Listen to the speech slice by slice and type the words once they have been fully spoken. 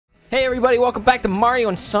Hey everybody, welcome back to Mario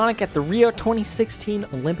and Sonic at the Rio 2016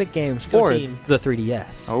 Olympic Games for the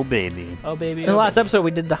 3DS. Oh baby. Oh baby. In the last episode,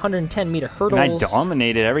 we did the 110-meter hurdles. And I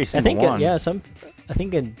dominated every single one. I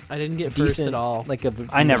didn't get first at all.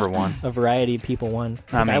 I never won. A variety of people won.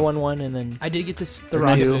 I won one, and then I did get the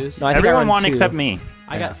rocket boost. No, I think everyone I won two. Except me.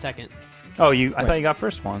 I got second. Oh, I thought you got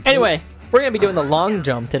first one. Anyway, we're gonna be doing the long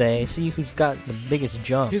jump today. See who's got the biggest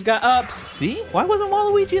jump. Who's got ups? See? Why wasn't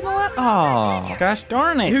Waluigi in the last? Oh, gosh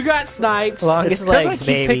darn it! Who got sniped? Longest It's 'cause legs, I keep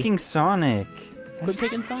baby. picking Sonic. Quit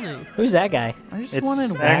picking Sonic. Who's that guy? I just It's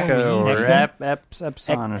wanted Echo or Waluigi.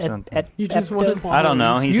 Epson or something. You just wanted Waluigi. I don't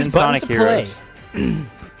know. He's Use in buttons Sonic to play. Heroes.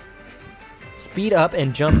 Speed up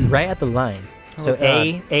and jump right at the line. So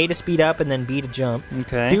God. A to speed up and then B to jump.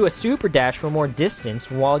 Okay. Do a super dash for more distance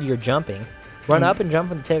while you're jumping. Run up and jump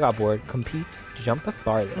on the takeoff board. Compete to jump the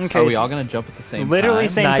farthest. Okay. Are we all gonna jump at the same Literally time?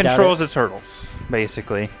 same Nah, I doubt controls as turtles,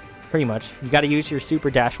 basically. Pretty much. You got to use your super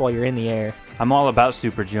dash while you're in the air. I'm all about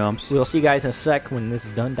super jumps. We'll see you guys in a sec when this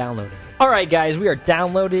is done downloading. Alright guys, we are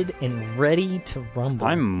downloaded and ready to rumble.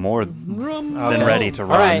 I'm more than Rumble. ready to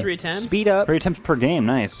run. Alright, 3 attempts? speed up. 3 attempts per game,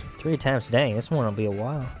 nice. 3 attempts, dang, this one will be a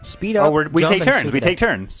while. Speed up. Oh, we jump, take and turns. super We dash. take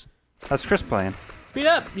turns. That's Chris playing. Speed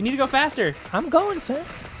up. You need to go faster. I'm going, sir.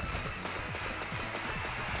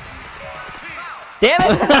 Damn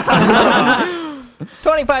it!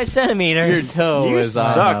 25 centimeters. Your toe You is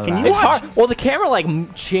on. suck. Can you It's watch? hard. Well, the camera like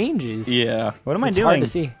changes. Yeah. What am I It's doing? hard to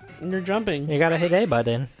see. You're jumping. You gotta hit A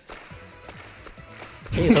button.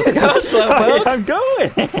 Jeez, let's go, Slowpoke. I'm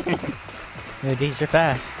going. No, geez, you're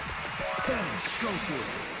fast.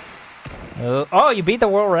 Oh, you beat the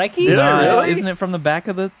world record? Did I No, really? isn't it from the back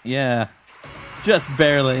of the? Yeah. Just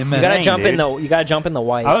barely. You Man. gotta Dang, jump in dude. the. You gotta jump in the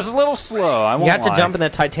white. I was a little slow. I won't You have to lie. jump in the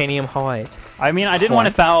titanium white. I mean, I didn't want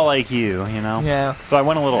to foul like you, Yeah. So I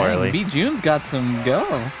went a little Dang, early. B June's got some go.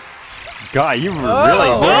 God, you were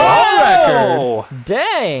Oh! really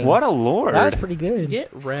Dang. What a lord! That was pretty good. Get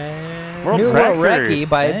red. World New record. world record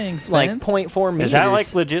by Dang, like Spence. 0.4 meters. Is that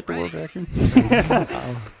like legit the world record?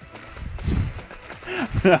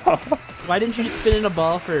 No. Why didn't you spin in a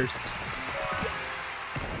ball first?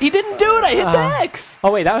 He didn't do it. I hit the X.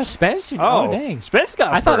 Oh wait, that was Spence. Oh, dang. Spence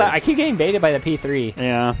got. I thought that first. I keep getting baited by the P3.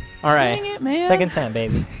 Yeah. All right. Dang it, man. Second time,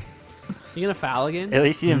 baby. You gonna foul again? At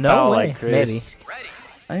least you didn't No foul way. like Chris. Maybe.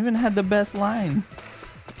 I even had the best line.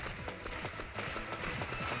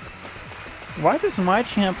 Why does my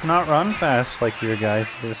champ not run fast like your guys?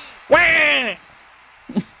 Just.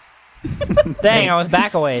 Dang, I was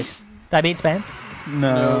back a ways. Did I beat Spence?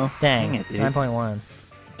 No. Dang. Dang it, dude. 9.1.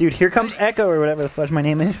 Dude, here comes Echo or whatever the fudge my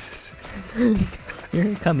name is.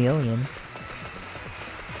 You're a chameleon.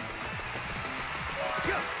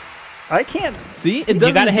 I can't. See, it doesn't.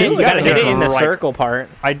 You gotta hit. do You gotta hit it in the Right. circle part.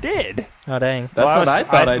 I did. Oh dang. That's what I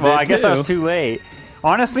thought I did. Well, I guess I was too. too late.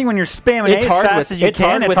 Honestly, when you're spamming It's A as hard fast with- as you it's can,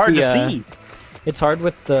 hard it's with hard the, to see. It's hard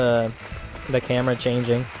with the camera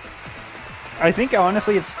changing. I think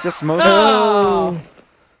honestly, it's just most. Oh!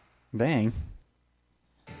 Dang.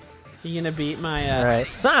 You gonna beat my All right,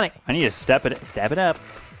 Sonic. I need to step it up.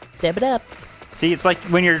 Step it up. See, it's like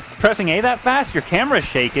when you're pressing A that fast, your camera's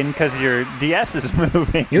shaking because your DS is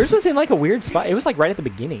moving. Yours was in like a weird spot. It was like right at the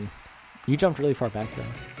beginning. You jumped really far back though.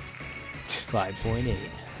 5.8.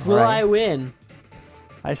 Will All right. I win?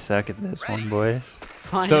 I suck at this one, boys.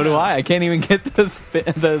 Find So do out. I. I can't even get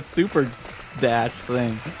the super dash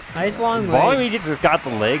thing. Nice long Waluigi legs. just got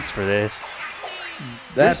the legs for this.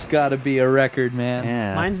 That's got to be a record, man.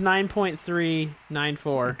 Yeah. Mine's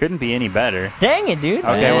 9.394. Couldn't be any better. Dang it, dude.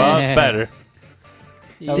 Okay, well, it's better.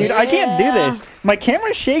 Dude, I can't do Yeah. this. My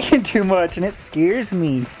camera's shaking too much, and it scares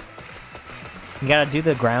me. You gotta do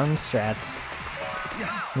the ground strats.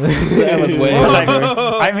 That was way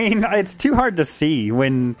over. I mean, it's too hard to see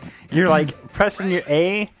when you're like pressing your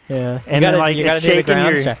A. Yeah. And then, like, you gotta it's do the shaking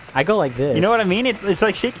ground your- strat. I go like this. You know what I mean? It's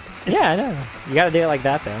like shaking. Yeah, I know. You gotta do it like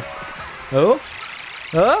that though. Oh.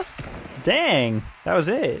 Oh. Dang, that was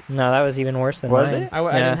it. No, that was even worse than Was mine. it? I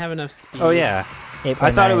Yeah. didn't have enough speed. Oh yeah, 8.9.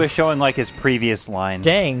 I thought it was showing like his previous line.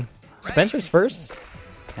 Dang. Spencer's first.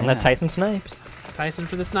 Unless Yeah. Tyson snipes. Tyson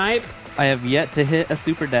for the snipe. I have yet to hit a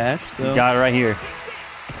super dash. So You got it right here.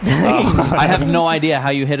 I have no idea how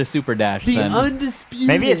you hit a super dash. The then. undisputed.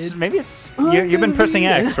 Maybe it's you've been pressing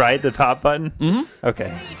X, right? The top button. Mhm.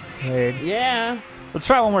 Okay, Weird. Yeah. let's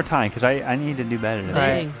try one more time because I need to do better. Than that.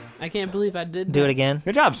 Right. Dang. I can't believe I did Do that. it again.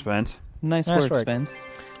 Good job, Spence. Nice Nice work, work. Spence.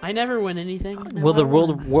 I never win anything. Now Will the I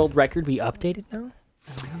win. world record be updated now?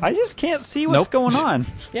 I just can't see what's Nope. going on.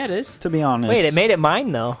 Yeah, it is. To be honest. Wait, it made it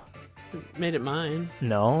mine though. Made it mine.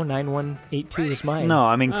 No, 9182 is mine. No,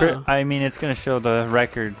 I mean, Oh. I mean, it's gonna show the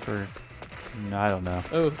record for. I don't know.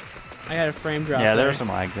 Oh. I got a frame drop. Yeah, there. there's some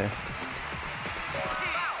lag there.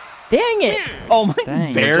 Dang it! Oh my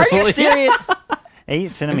Dang. barely. Are you serious? 8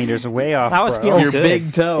 centimeters way off. That was bro. feeling Your good.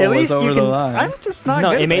 big toe At was least over you the can. line. I'm just not.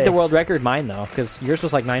 No, good it at made the this. world record mine though, because yours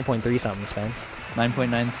was like 9.3 something, Spence.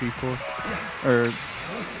 9.934 or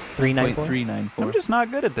 394. 0.394. I'm just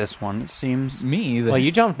not good at this one. It seems. Me either. Well,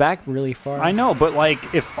 you jumped back really far. I know, but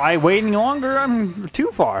like, if I wait any longer, I'm too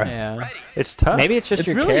far. Yeah. It's tough. Maybe it's just It's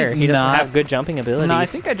your really care. He doesn't not- have good jumping abilities. No, I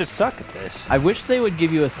think I just suck at this. I wish they would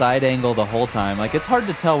give you a side angle the whole time. Like it's hard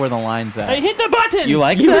to tell where the line's at. I hit the button. You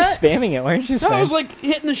like you were that? spamming it, weren't you, Spence? No, I was like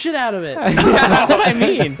hitting the shit out of it. yeah, that's what I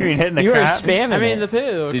mean. You mean hitting the You were crap? spamming I mean it. the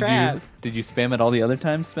poo or crap. Did you spam it all the other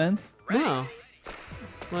times, Spence? No.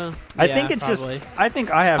 Well, I yeah, think it's probably. just. I think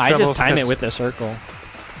I have I troubles just time it 'cause- with the circle.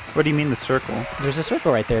 What do you mean the circle? There's a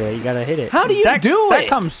circle right there that you gotta hit it. How do you that, do that it?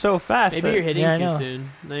 comes so fast. Maybe that- you're hitting Yeah, I too know. soon.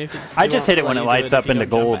 Now you have to- I you just won't hit it when let it you do lights if up you into don't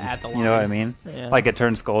jump gold. at the You know what I line. mean? Yeah. Like it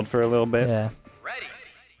turns gold for a little bit. Yeah.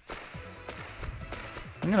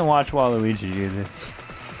 I'm gonna watch Waluigi do this.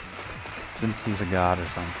 Since he's a god or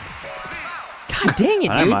something. God dang it,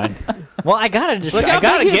 I don't dude. mind. Well, I gotta just. Look how I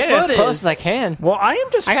gotta big his get it as foot close is. as I can. Well, I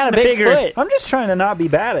am just. I got a trying to big figure, foot. I'm just trying to not be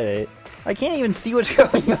bad at it. I can't even see what's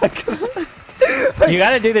going on. 'Cause You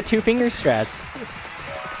gotta do the 2 finger strats.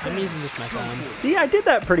 I'm using just my thumb. see, I did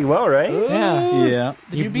that pretty well, right? Yeah. Yeah.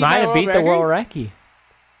 Did You, beat might my have beat the world record.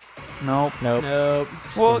 Nope. Nope. Nope.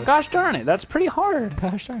 Well, gosh darn it, that's pretty hard.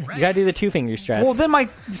 Gosh darn it. You gotta do the 2 finger strats. Well, then my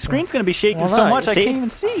screen's gonna be shaking Well, so no, much I see? can't even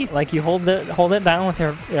see. Like you hold it down with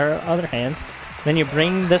your other hand. Then you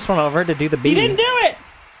bring this one over to do the B. You didn't do it.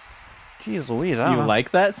 Jeez Louise, I don't You know. like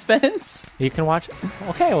that, Spence? You can watch.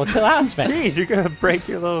 Okay, well, chill out, Spence. Jeez, you're gonna break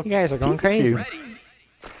your little. You guys are going Pikachu. crazy.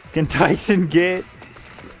 Can Tyson get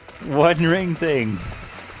one ring thing?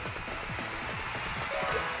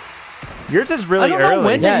 Yours is really I don't know early.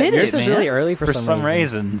 when to Yeah, hit yours it, is man. really early for, for some some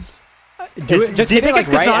reason. reasons. Do Is- it, just do you hit it think like it's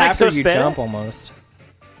 'cause right Sonic's after so you sped? jump, almost.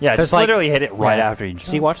 Yeah, 'Cause, just like- literally hit it right Yeah. after you jump.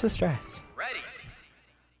 See, watch the strats.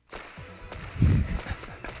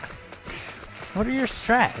 What are your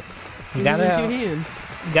strats? You Using gotta, 2 hands.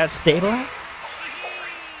 you gotta stabilize.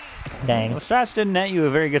 Dang. Well, strats didn't net you a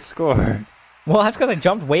very good score. Well, that's because I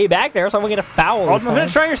jumped way back there, so I'm gonna get a foul. I'm this gonna time.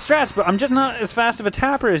 try your strats, but I'm just not as fast of a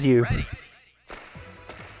tapper as you.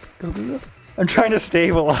 I'm trying to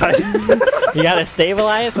stabilize. You gotta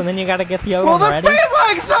stabilize, and then you gotta get the other one ready.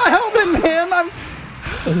 lag's not helping,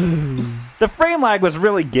 man. The frame lag was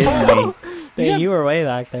really getting me. Yeah, you were way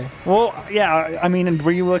back there. Well, yeah, I mean,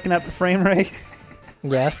 were you looking at the frame rate?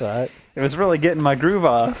 Yeah, I saw it. It was really getting my groove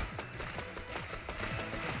off.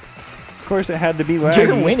 Of course, it had to be laggy.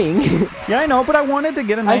 You're winning. Yeah, I know, but I wanted to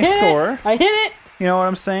get a nice hit score. It. I hit it. You know what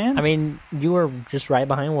I'm saying? I mean, you were just right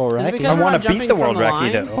behind World Is it Record. because I we're want not to beat jumping the from world the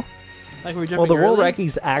record, line? though. Like we're jumping Well, the world early?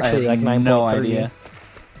 record's actually I like have 9.30. no idea.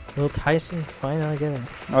 Will Tyson finally get it?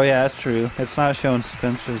 Oh yeah, that's true. It's not showing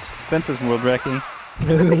Spence's world record.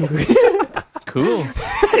 Cool.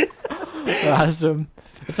 Awesome.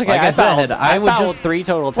 It's okay. Like I said, fouled. I would fouled just- 3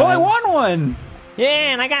 total times. Well, I won one. Yeah,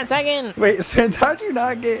 and I got second. Wait, Spence, how'd you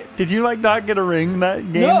not get? Did you like not get a ring that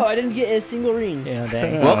game? No, I didn't get a single ring. Yeah,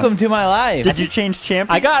 dang. Welcome to my life. Did you change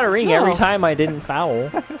champion? I got a ring No. every time I didn't foul,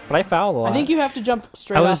 but I fouled a lot. I think you have to jump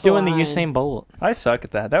straight. I was off doing the line. Usain Bolt. I suck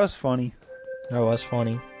at that. That was funny. That was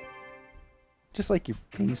funny. Just like your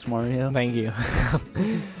face, Mario. Thank you.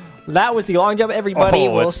 That was the long jump, everybody.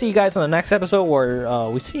 Oh, We'll it's- see you guys on the next episode where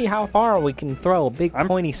we see how far we can throw a big I'm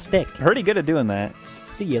pointy stick. Pretty good at doing that.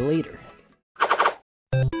 See you later.